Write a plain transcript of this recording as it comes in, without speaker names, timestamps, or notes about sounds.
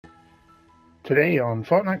Today on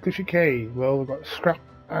Fortnite Cliche K, well, we've got scrap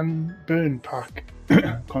and burn pack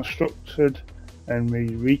constructed and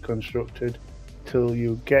reconstructed till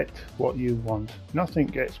you get what you want. Nothing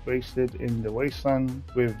gets wasted in the wasteland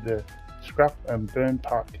with the scrap and burn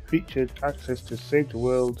pack. Featured access to Save the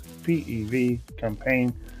World PEV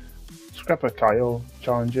campaign, Scrapper Kyle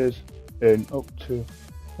challenges, earn up to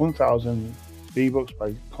 1000 V-Bucks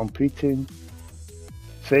by completing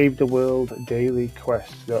Save the World daily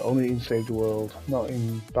quests. They're only in Save the World, not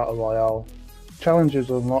in Battle Royale. Challenges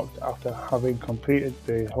unlocked after having completed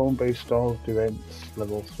the home base store events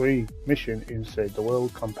level 3 mission in Save the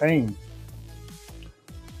World campaign.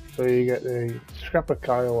 So you get the Scrapper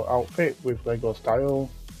Kyle outfit with Lego style,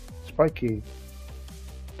 spiky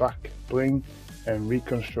back bling and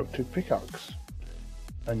reconstructed pickaxe.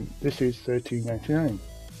 And this is $13.99.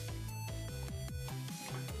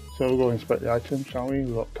 So we'll go inspect the items, shall we?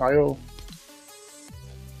 We've got Kyle.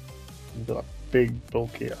 We've got a big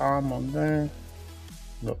bulky arm on there.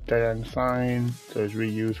 We've got dead end sign, so he's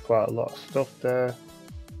reused quite a lot of stuff there.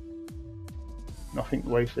 Nothing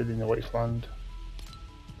wasted in the wasteland.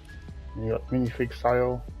 And you got minifig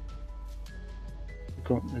style.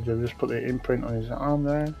 They'll just put the imprint on his arm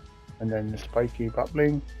there, and then the spiky back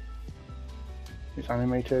bling. It's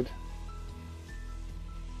animated.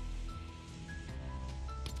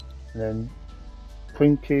 And then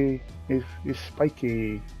Plinky is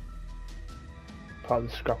spiky, part of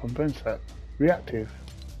the scrap and burn set. Reactive.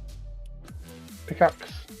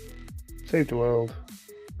 Pickaxe. Save the world.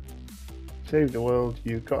 Save the world,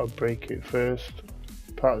 you've got to break it first.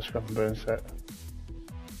 Part of the scrap and burn set.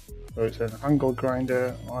 So it's an angle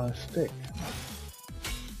grinder on a stick.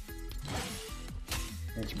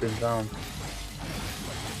 And it spins down.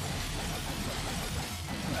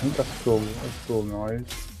 I think that's a cool noise.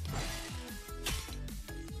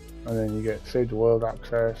 And then you get Save the World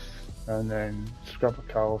access, and then Scrapper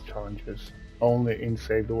Kyle challenges. Only in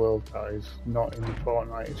Save the World, that is, not in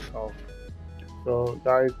Fortnite itself. So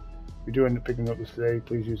guys, if you do end up picking up this today,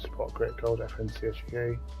 please use support creator code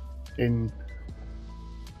FNCSUK in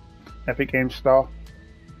Epic Games Store.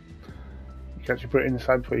 You can actually put it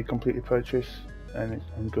inside before you complete your purchase, and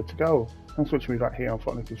I'm good to go. Thanks for watching me back here on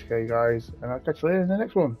Fortnite Cliche K, guys, and I'll catch you later in the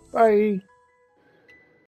next one. Bye!